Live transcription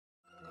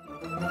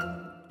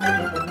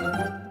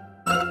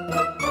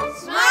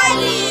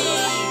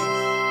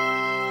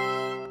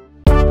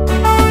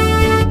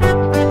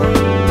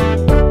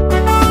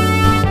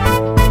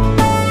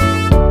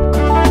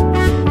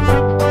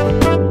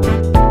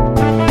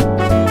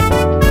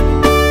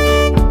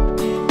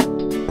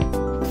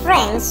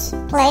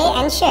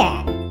and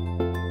share.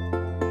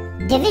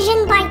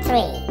 Division by 3.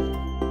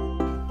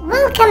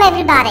 Welcome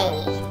everybody.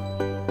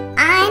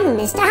 I'm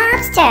Mr.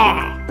 Hamster.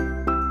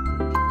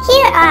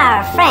 Here are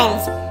our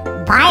friends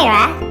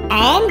Byraa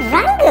and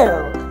Rungoo.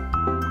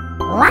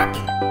 What?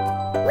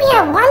 We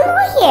have one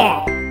more here.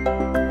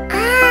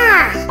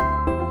 Ah,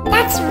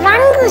 that's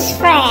Rungoo's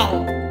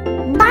friend,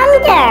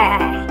 Bundar.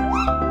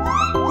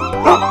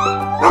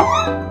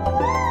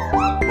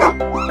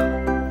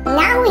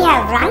 Now we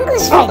have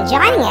Rungoo's friend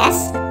joining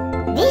us.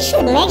 We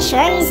should make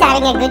sure he's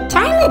having a good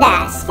time with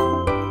us.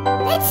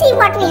 Let's see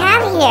what we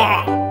have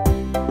here.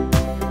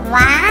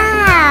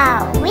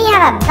 Wow, we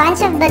have a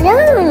bunch of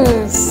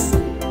balloons.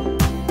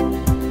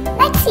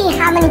 Let's see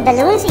how many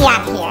balloons we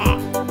have here.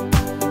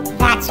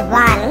 That's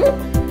 1,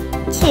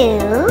 2,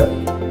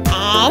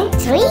 and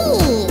 3.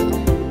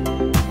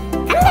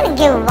 I'm going to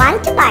give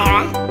 1 to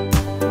Byraa,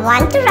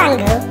 1 to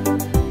Rungoo,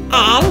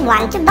 and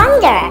 1 to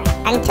Bundar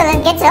until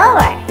it gets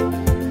over.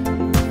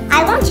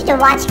 I want you to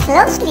watch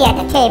closely at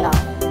the table.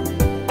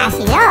 As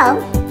you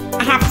know,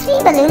 I have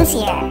 3 balloons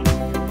here.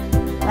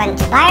 1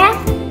 to Byraa,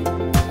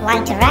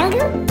 1 to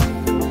Rungoo,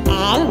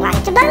 and 1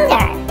 to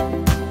Bundar.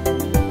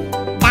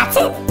 That's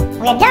it,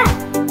 we're done.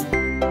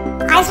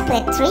 I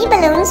split 3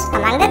 balloons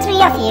among the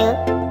 3 of you,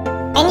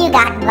 and you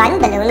got 1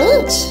 balloon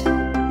each.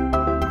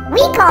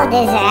 We call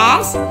this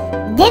as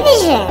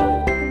division.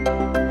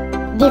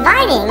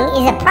 Dividing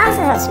is a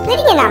process of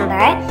splitting a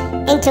number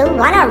into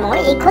 1 or more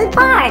equal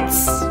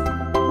parts.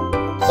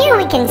 Here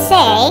we can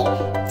say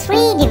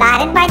 3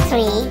 divided by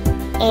 3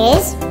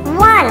 is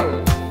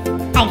 1.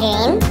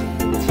 Again,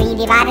 3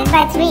 divided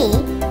by 3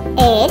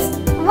 is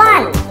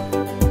 1.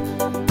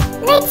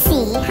 Let's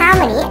see how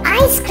many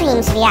ice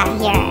creams we have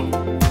here.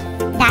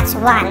 That's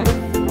 1,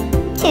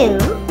 2,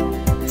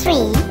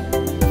 3,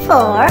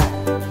 4,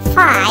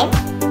 5,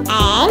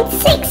 and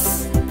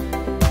 6.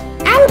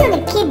 I'm going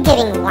to keep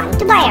giving 1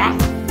 to Byraa,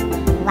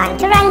 1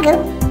 to Rungoo,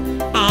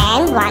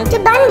 and 1 to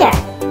Bundar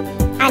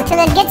until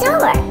it gets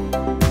over.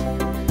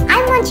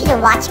 I want you to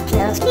watch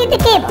closely at the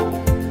table.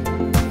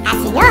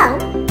 As you know,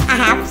 I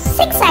have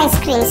 6 ice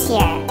creams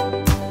here.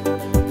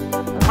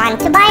 1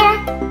 to Byraa,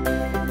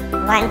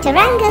 1 to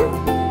Rungoo,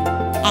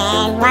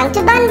 and 1 to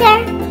Bundar.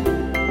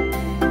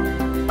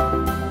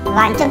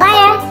 1 to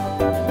Byraa,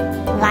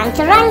 1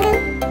 to Rungoo,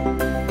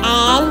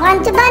 and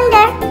 1 to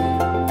Bundar.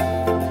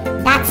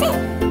 That's it,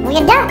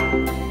 we're done.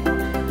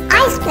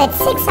 I split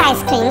 6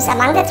 ice creams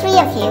among the 3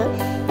 of you,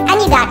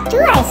 and you got 2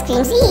 ice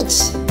creams each.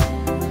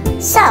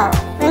 So,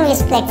 when we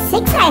split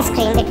 6 ice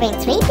cream between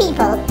 3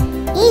 people,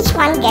 each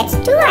one gets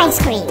 2 ice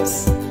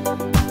creams.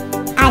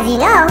 As you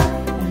know,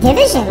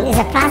 division is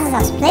a process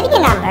of splitting a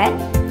number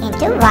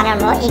into 1 or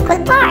more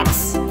equal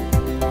parts.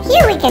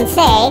 Here we can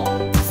say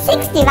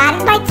 6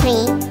 divided by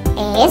 3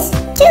 is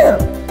 2.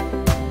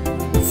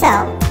 So,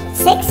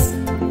 6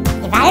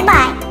 divided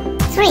by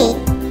 3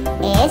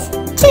 is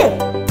 2.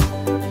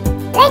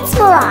 Let's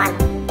move on.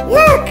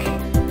 Look!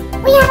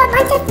 We have a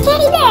bunch of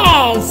teddy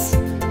bears!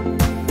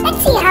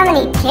 Let's see how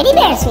many teddy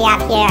bears we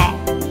have here.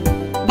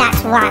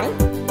 That's 1,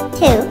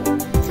 2,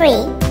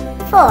 3,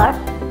 4,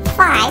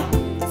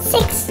 5,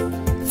 6,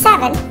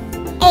 7,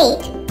 8,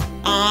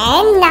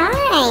 and 9.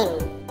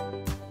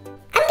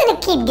 I'm going to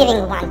keep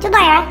giving 1 to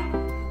Byraa,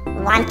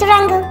 1 to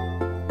Rungoo,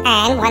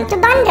 and 1 to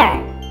Bundar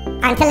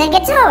until it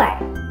gets over.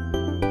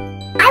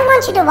 I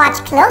want you to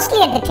watch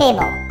closely at the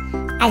table.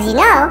 As you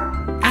know,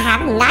 I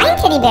have 9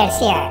 teddy bears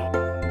here.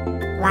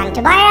 1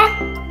 to Byraa,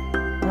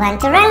 1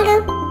 to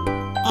Rungoo,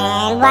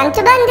 and 1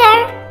 to Bundar.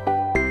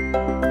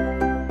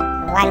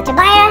 1 to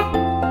Byraa,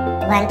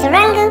 1 to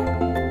Rungoo,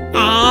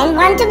 and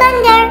 1 to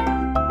Bundar.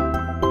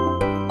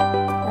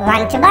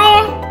 1 to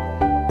Byraa,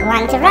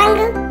 1 to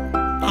Rungoo,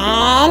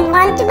 and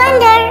 1 to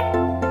Bundar.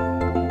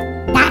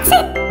 That's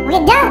it,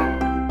 we're done.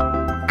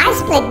 I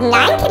split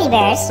 9 teddy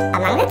bears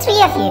among the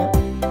 3 of you,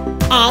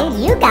 and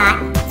you got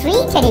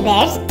 3 teddy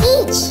bears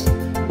each.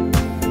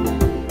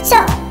 So,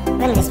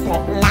 when we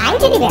split 9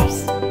 teddy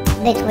bears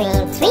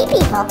between 3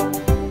 people,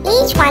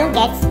 each one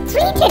gets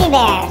 3 teddy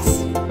bears.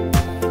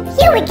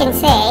 Here we can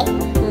say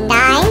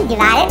 9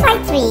 divided by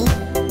 3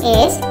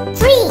 is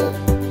 3.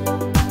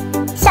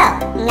 So,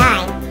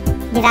 9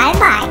 divided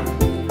by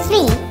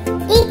 3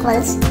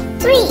 equals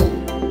 3.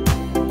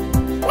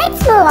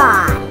 Let's move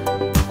on.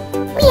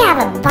 We have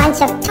a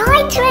bunch of toy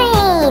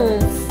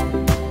trains.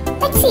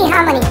 Let's see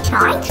how many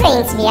toy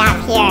trains we have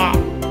here.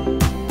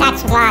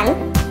 That's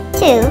 1,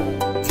 2,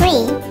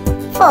 3,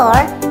 4,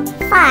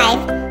 5,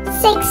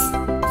 6,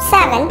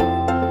 7,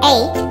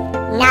 8,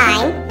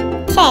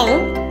 9, 10,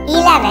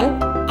 11,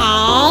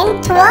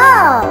 and 12.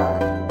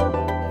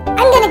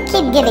 I'm going to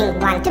keep giving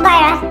 1 to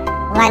Byraa,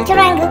 1 to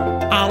Rungoo,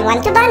 and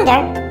 1 to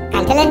Bundar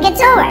until it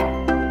gets over.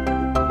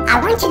 I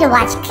want you to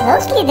watch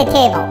closely at the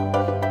table.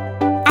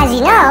 As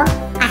you know,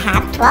 I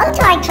have 12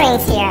 toy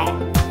trains here.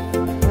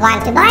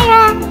 1 to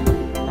Byraa,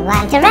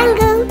 1 to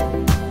Rungoo,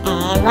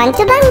 and 1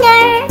 to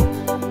Bundar.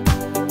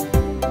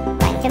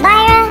 1 to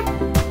Byraa,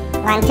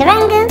 1 to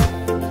Rungoo,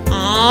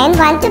 and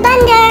 1 to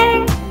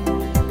Bundar.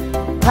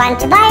 1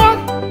 to Byraa,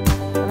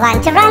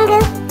 1 to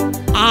Rungoo,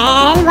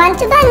 and 1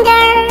 to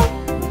Bundar.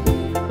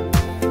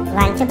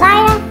 1 to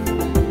Byraa,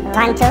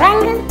 1 to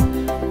Rungoo,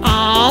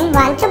 and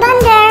 1 to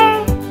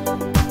Bundar.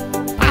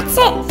 That's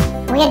it,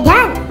 we're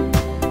done.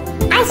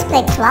 I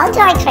split 12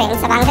 toy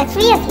trains among the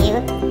 3 of you,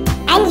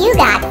 and you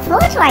got 4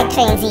 toy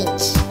trains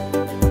each.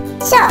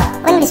 So,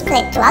 when we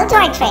split 12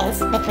 toy trains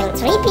between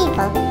 3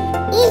 people,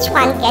 each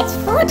one gets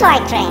 4 toy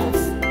trains.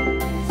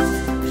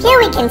 Here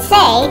we can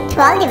say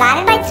 12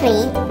 divided by 3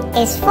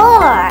 is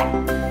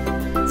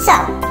 4. So,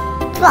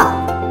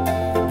 12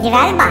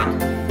 divided by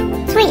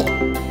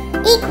 3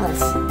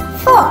 equals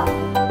 4.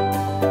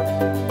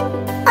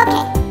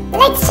 Okay,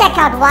 let's check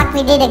out what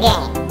we did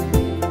again.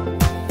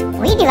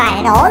 We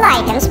divided all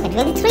items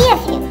between the 3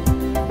 of you.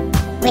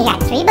 We had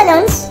 3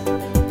 balloons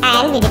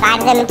and we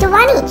divided them into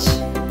 1 each.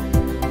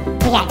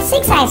 We had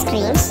 6 ice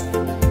creams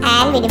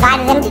and we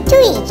divided them into 2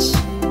 each.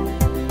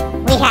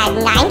 We had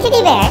 9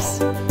 teddy bears.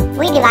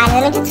 We divided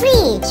them into 3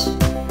 each.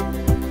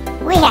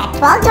 We had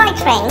 12 toy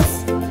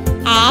trains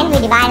and we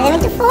divided them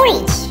into 4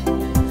 each.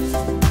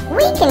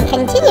 We can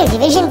continue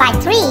division by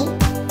 3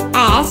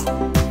 as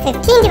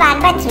 15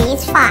 divided by 3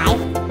 is 5,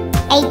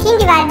 18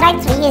 divided by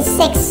 3 is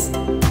 6,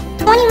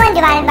 21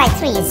 divided by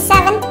 3 is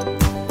 7,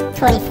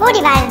 24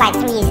 divided by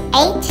 3 is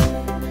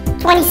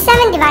 8,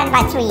 27 divided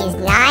by 3 is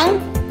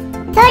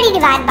 9, 30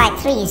 divided by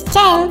 3 is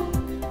 10,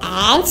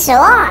 and so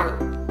on.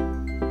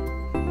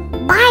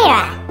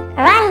 Byraa,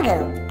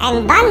 Rungoo,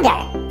 and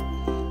Bundar,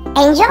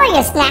 enjoy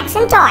your snacks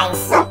and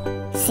toys.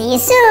 See you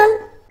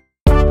soon.